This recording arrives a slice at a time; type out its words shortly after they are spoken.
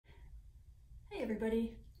Hey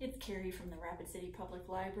everybody, it's Carrie from the Rapid City Public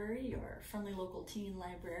Library, your friendly local teen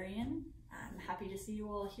librarian. I'm happy to see you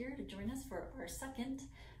all here to join us for our second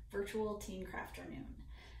virtual Teen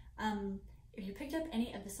Crafternoon. If you picked up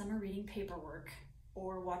any of the summer reading paperwork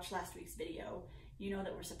or watched last week's video, you know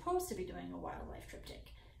that we're supposed to be doing a wildlife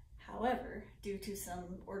triptych. However, due to some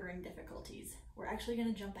ordering difficulties, we're actually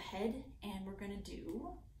going to jump ahead and we're going to do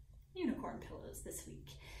unicorn pillows this week.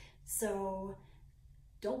 So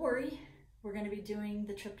don't worry, we're going to be doing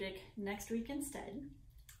the triptych next week instead.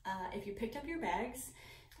 If you picked up your bags,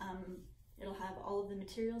 it'll have all of the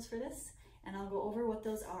materials for this, and I'll go over what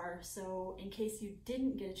those are. So in case you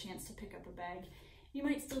didn't get a chance to pick up a bag, you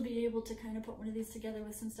might still be able to kind of put one of these together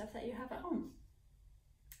with some stuff that you have at home.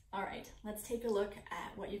 All right, let's take a look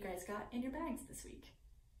at what you guys got in your bags this week.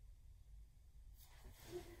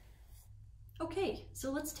 Okay, so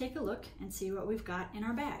let's take a look and see what we've got in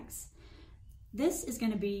our bags. This is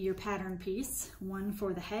going to be your pattern piece, one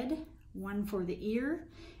for the head, one for the ear,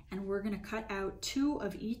 and we're going to cut out two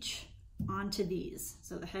of each onto these.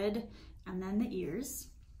 So the head and then the ears.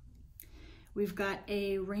 We've got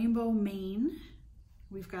a rainbow mane.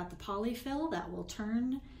 We've got the polyfill that will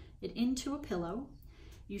turn it into a pillow.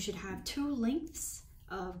 You should have two lengths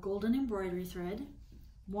of golden embroidery thread,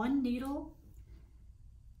 one needle,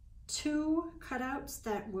 two cutouts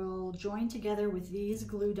that will join together with these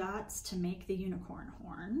glue dots to make the unicorn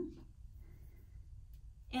horn.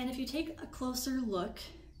 And if you take a closer look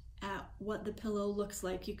at what the pillow looks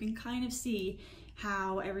like, you can kind of see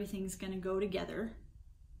how everything's going to go together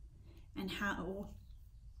and how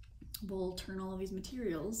we'll turn all of these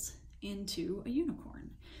materials into a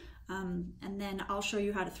unicorn. And then I'll show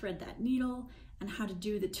you how to thread that needle and how to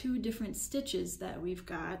do the two different stitches that we've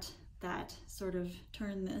got that sort of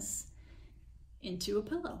turn this into a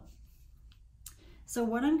pillow. So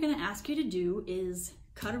what I'm going to ask you to do is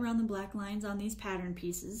cut around the black lines on these pattern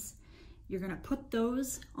pieces. You're going to put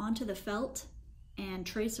those onto the felt and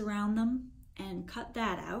trace around them and cut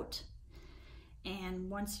that out. And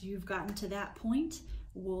once you've gotten to that point,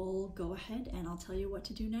 we'll go ahead and I'll tell you what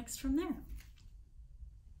to do next from there.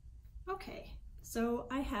 Okay, so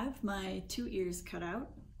I have my two ears cut out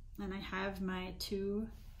and I have my two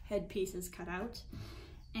head pieces cut out.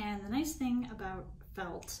 And the nice thing about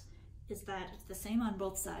felt is that it's the same on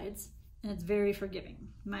both sides and it's very forgiving.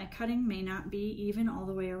 My cutting may not be even all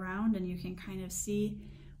the way around and you can kind of see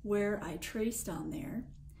where I traced on there,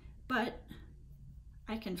 but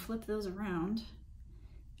I can flip those around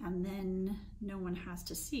and then no one has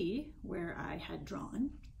to see where I had drawn.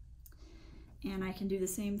 And I can do the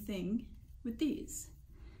same thing with these.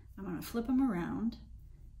 I'm going to flip them around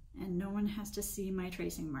and no one has to see my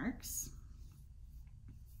tracing marks.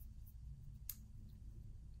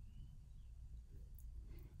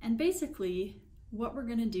 And basically what we're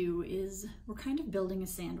going to do is we're kind of building a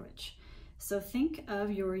sandwich. So think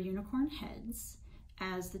of your unicorn heads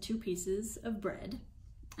as the two pieces of bread,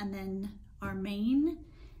 and then our mane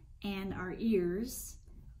and our ears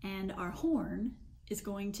and our horn is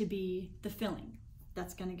going to be the filling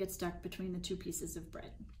that's going to get stuck between the two pieces of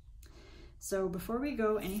bread. So before we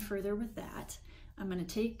go any further with that, I'm going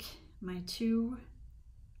to take my two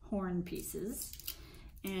horn pieces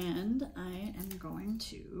and I am going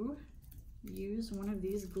to use one of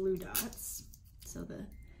these glue dots. So the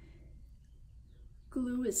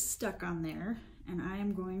glue is stuck on there and I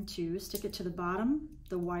am going to stick it to the bottom,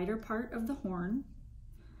 the wider part of the horn,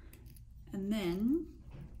 and then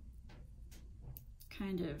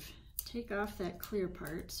kind of take off that clear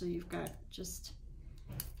part so you've got just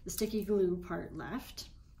the sticky glue part left.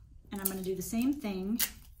 And I'm going to do the same thing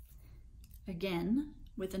again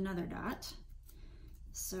with another dot.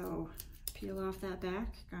 So peel off that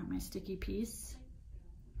back, got my sticky piece,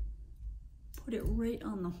 put it right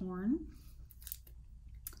on the horn,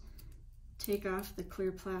 take off the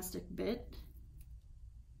clear plastic bit,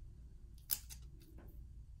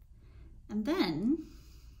 and then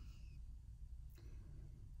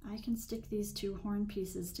I can stick these two horn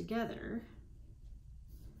pieces together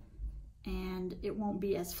and it won't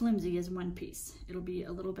be as flimsy as one piece. It'll be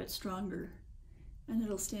a little bit stronger and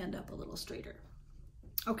it'll stand up a little straighter.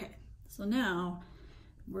 Okay, so now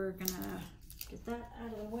we're gonna get that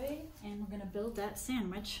out of the way and we're gonna build that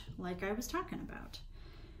sandwich like I was talking about.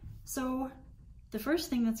 So the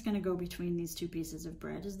first thing that's gonna go between these two pieces of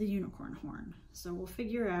bread is the unicorn horn. So we'll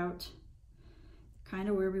figure out kind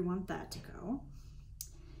of where we want that to go.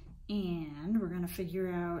 And we're going to figure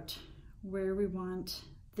out where we want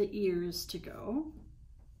the ears to go.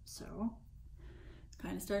 So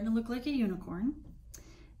kind of starting to look like a unicorn.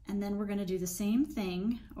 And then we're going to do the same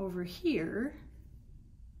thing over here.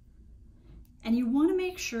 And you want to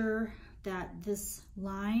make sure that this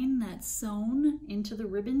line that's sewn into the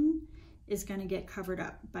ribbon is going to get covered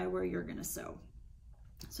up by where you're going to sew.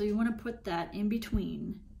 So you want to put that in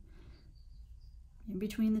between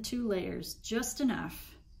the two layers, just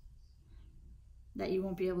enough that you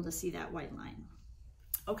won't be able to see that white line.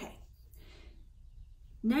 Okay,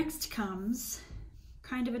 next comes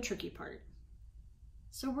kind of a tricky part.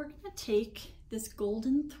 So we're going to take this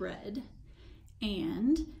golden thread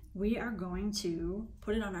and we are going to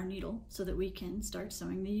put it on our needle so that we can start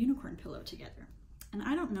sewing the unicorn pillow together. And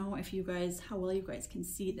I don't know if you guys, how well you guys can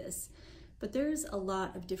see this, but there's a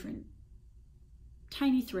lot of different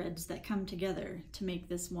tiny threads that come together to make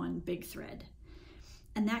this one big thread.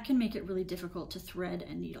 And that can make it really difficult to thread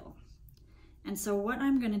a needle. And so what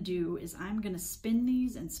I'm going to do is I'm going to spin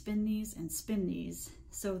these and spin these and spin these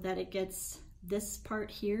so that it gets this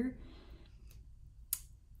part here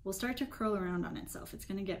will start to curl around on itself. It's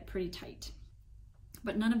going to get pretty tight,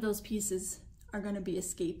 but none of those pieces are going to be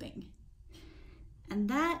escaping. And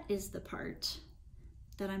that is the part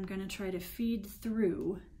that I'm going to try to feed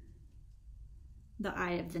through the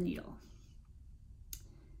eye of the needle.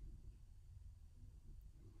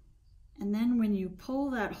 And then when you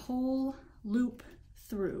pull that whole loop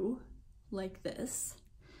through like this,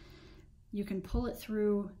 you can pull it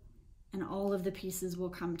through and all of the pieces will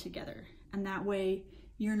come together. And that way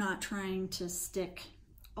you're not trying to stick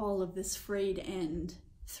all of this frayed end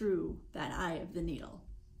through that eye of the needle.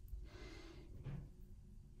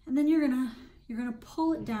 And then you're gonna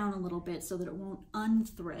pull it down a little bit so that it won't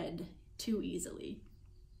unthread too easily.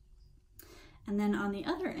 And then on the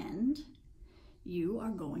other end, you are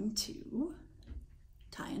going to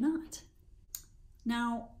tie a knot.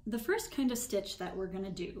 Now, the first kind of stitch that we're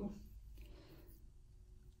gonna do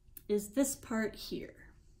is this part here.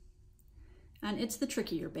 And it's the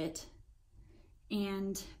trickier bit.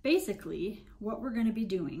 And basically what we're going to be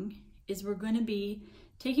doing is we're going to be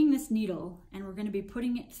taking this needle and we're going to be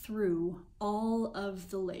putting it through all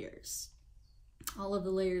of the layers. All of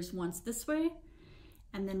the layers once this way,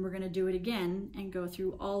 and then we're going to do it again and go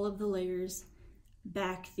through all of the layers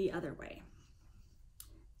back the other way.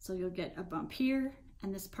 So you'll get a bump here,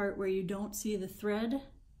 and this part where you don't see the thread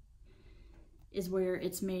is where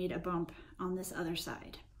it's made a bump on this other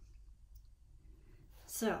side.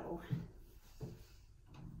 So,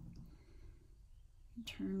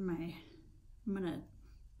 I'm gonna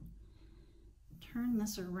turn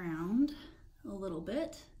this around a little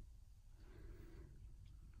bit.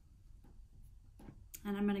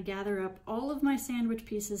 And I'm gonna gather up all of my sandwich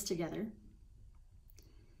pieces together.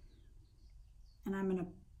 And I'm gonna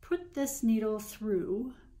put this needle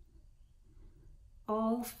through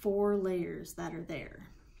all 4 layers that are there.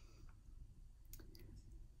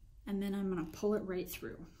 And then I'm gonna pull it right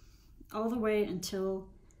through, all the way until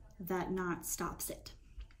that knot stops it.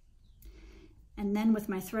 And then with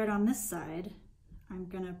my thread on this side, I'm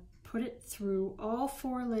gonna put it through all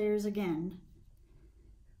 4 layers again,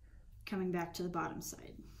 coming back to the bottom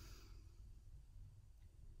side.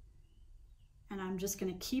 And I'm just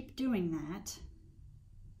gonna keep doing that.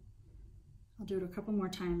 I'll do it a couple more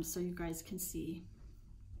times so you guys can see.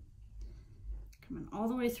 Coming all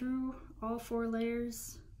the way through all 4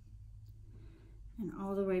 layers and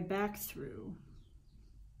all the way back through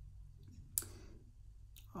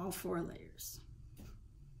all 4 layers.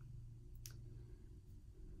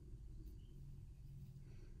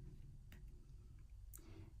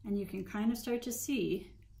 And you can kind of start to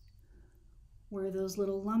see where those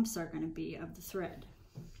little lumps are going to be of the thread.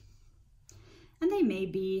 And they may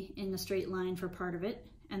be in a straight line for part of it,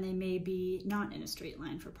 and they may be not in a straight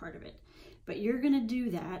line for part of it. But you're going to do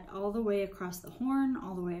that all the way across the horn,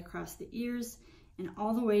 all the way across the ears, and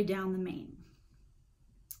all the way down the mane.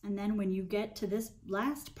 And then when you get to this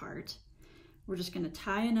last part, we're just going to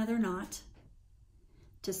tie another knot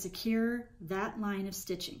to secure that line of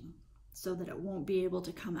stitching so that it won't be able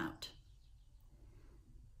to come out.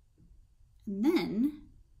 And then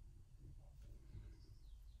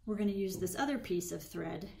we're going to use this other piece of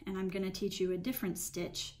thread, and I'm going to teach you a different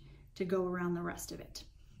stitch to go around the rest of it.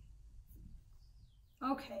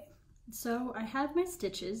 Okay, so I have my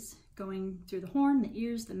stitches going through the horn, the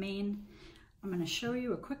ears, the mane. I'm going to show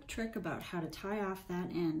you a quick trick about how to tie off that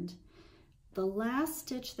end. The last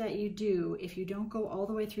stitch that you do, if you don't go all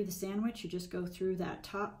the way through the sandwich, you just go through that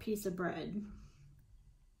top piece of bread.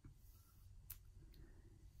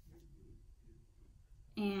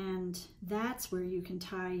 And that's where you can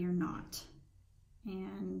tie your knot.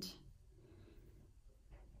 And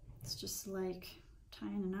it's just like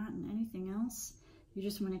tying a knot in anything else. You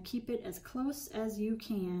just want to keep it as close as you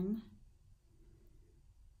can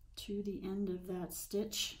to the end of that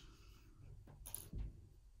stitch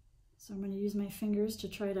So I'm going to use my fingers to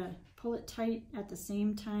try to pull it tight at the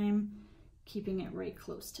same time, keeping it right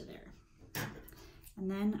close to there.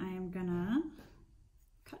 And then I am going to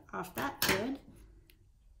cut off that thread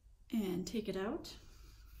and take it out.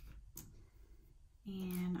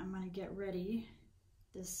 And I'm going to get ready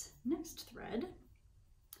this next thread.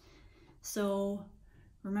 So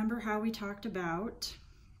remember how we talked about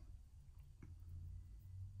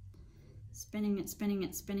spinning it, spinning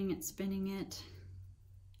it, spinning it, spinning it,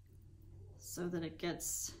 so that it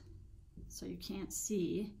gets, so you can't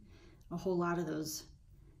see a whole lot of those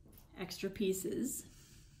extra pieces.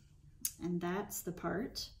 And that's the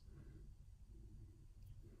part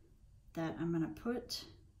that I'm going to put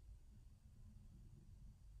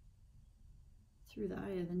through the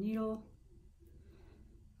eye of the needle,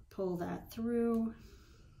 pull that through,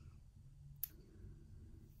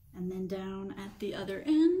 and then down at the other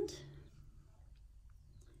end.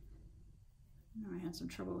 I had some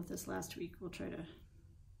trouble with this last week. We'll try to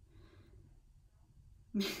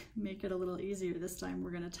make it a little easier this time.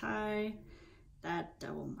 We're going to tie that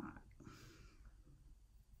double knot.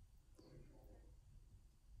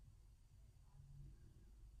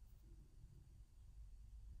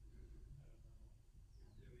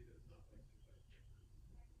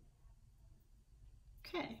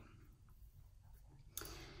 Okay.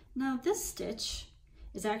 Now this stitch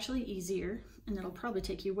is actually easier, and it'll probably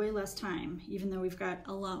take you way less time. Even though we've got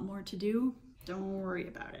a lot more to do, don't worry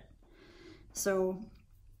about it. So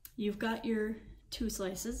you've got your 2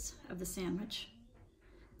 slices of the sandwich.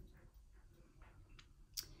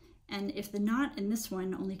 And if the knot in this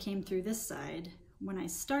one only came through this side, when I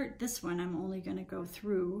start this one, I'm only going to go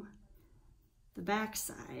through the back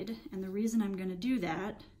side. And the reason I'm going to do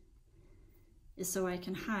that is so I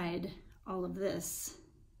can hide all of this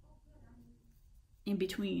in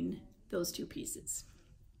between those 2 pieces.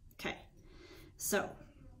 Okay, so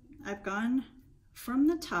I've gone from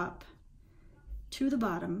the top to the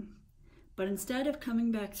bottom, but instead of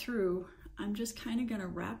coming back through, I'm just kind of going to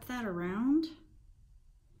wrap that around,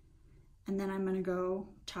 and then I'm going to go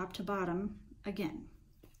top to bottom again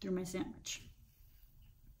through my sandwich.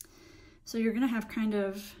 So you're going to have kind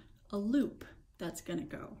of a loop that's going to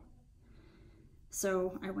go.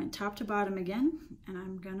 So I went top to bottom again, and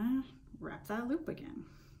I'm going to wrap that loop again.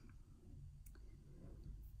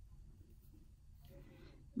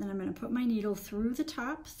 Then I'm going to put my needle through the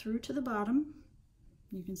top, through to the bottom.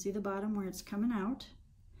 You can see the bottom where it's coming out.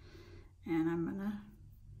 And I'm going to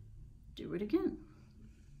do it again.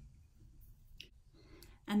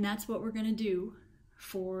 And that's what we're going to do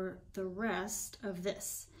for the rest of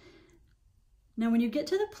this. Now when you get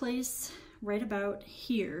to the place right about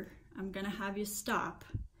here, I'm going to have you stop,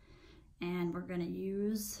 and we're going to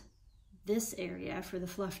use this area for the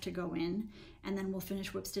fluff to go in, and then we'll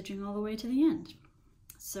finish whip stitching all the way to the end.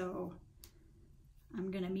 So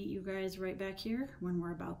I'm going to meet you guys right back here when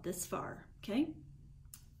we're about this far, okay?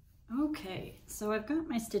 Okay, so I've got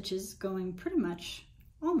my stitches going pretty much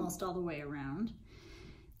almost all the way around.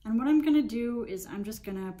 And what I'm going to do is I'm just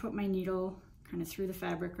going to put my needle kind of through the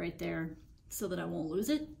fabric right there so that I won't lose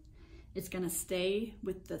it. It's going to stay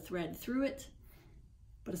with the thread through it,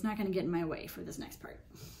 but it's not going to get in my way for this next part.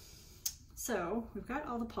 So we've got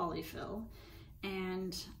all the polyfill,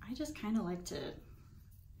 and I just kind of like to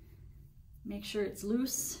make sure it's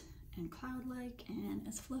loose and cloud-like and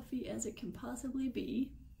as fluffy as it can possibly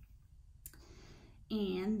be.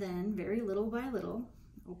 And then very little by little,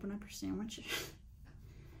 open up your sandwich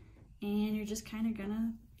and you're just kind of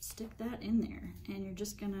gonna stick that in there, and you're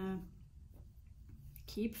just gonna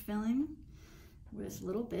keep filling with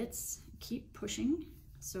little bits, keep pushing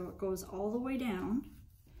so it goes all the way down.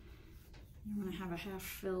 You want to have a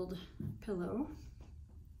half-filled pillow.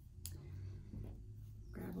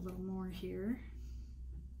 Grab a little more here.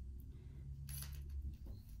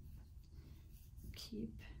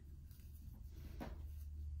 Keep,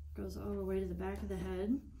 goes all the way to the back of the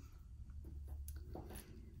head.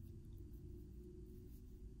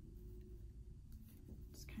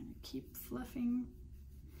 Just kind of keep fluffing.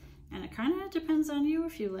 And it kind of depends on you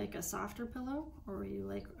if you like a softer pillow or you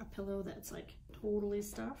like a pillow that's like totally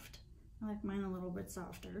stuffed. I like mine a little bit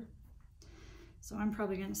softer. So I'm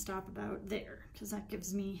probably going to stop about there because that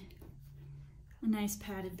gives me a nice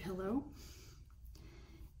padded pillow.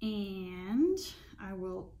 And I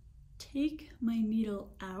will take my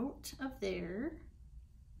needle out of there,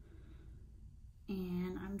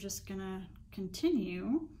 and I'm just going to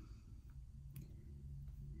continue.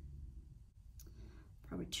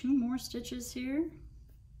 Probably 2 more stitches here,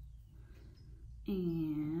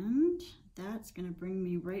 and that's going to bring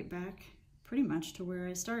me right back pretty much to where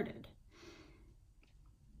I started.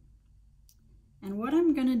 And what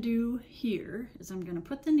I'm gonna do here is I'm gonna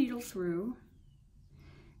put the needle through,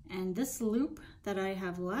 and this loop that I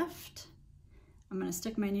have left, I'm gonna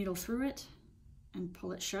stick my needle through it and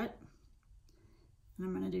pull it shut. And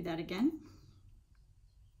I'm gonna do that again.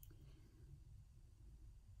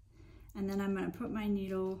 And then I'm gonna put my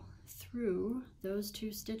needle through those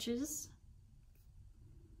 2 stitches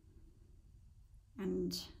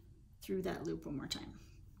and through that loop one more time.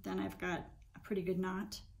 Then I've got a pretty good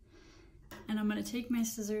knot. And I'm gonna take my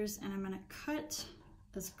scissors and I'm gonna cut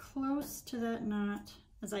as close to that knot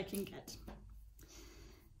as I can get.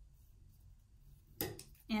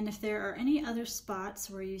 And if there are any other spots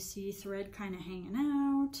where you see thread kind of hanging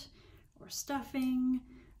out or stuffing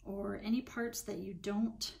or any parts that you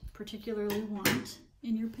don't particularly want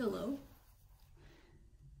in your pillow,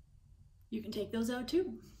 you can take those out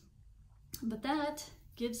too. But that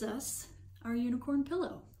gives us our unicorn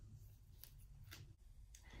pillow.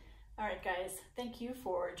 All right, guys, thank you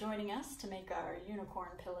for joining us to make our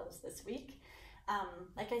unicorn pillows this week.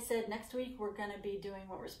 Like I said, next week we're gonna be doing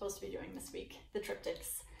what we're supposed to be doing this week, the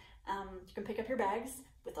triptychs. You can pick up your bags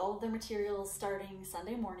with all of the materials starting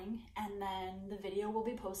Sunday morning, and then the video will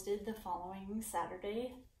be posted the following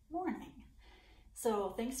Saturday morning.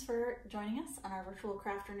 So thanks for joining us on our virtual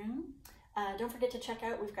Crafternoon. Don't forget to check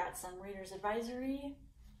out, we've got some Reader's Advisory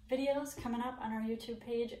videos coming up on our YouTube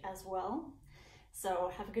page as well.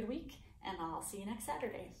 So have a good week, and I'll see you next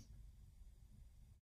Saturday.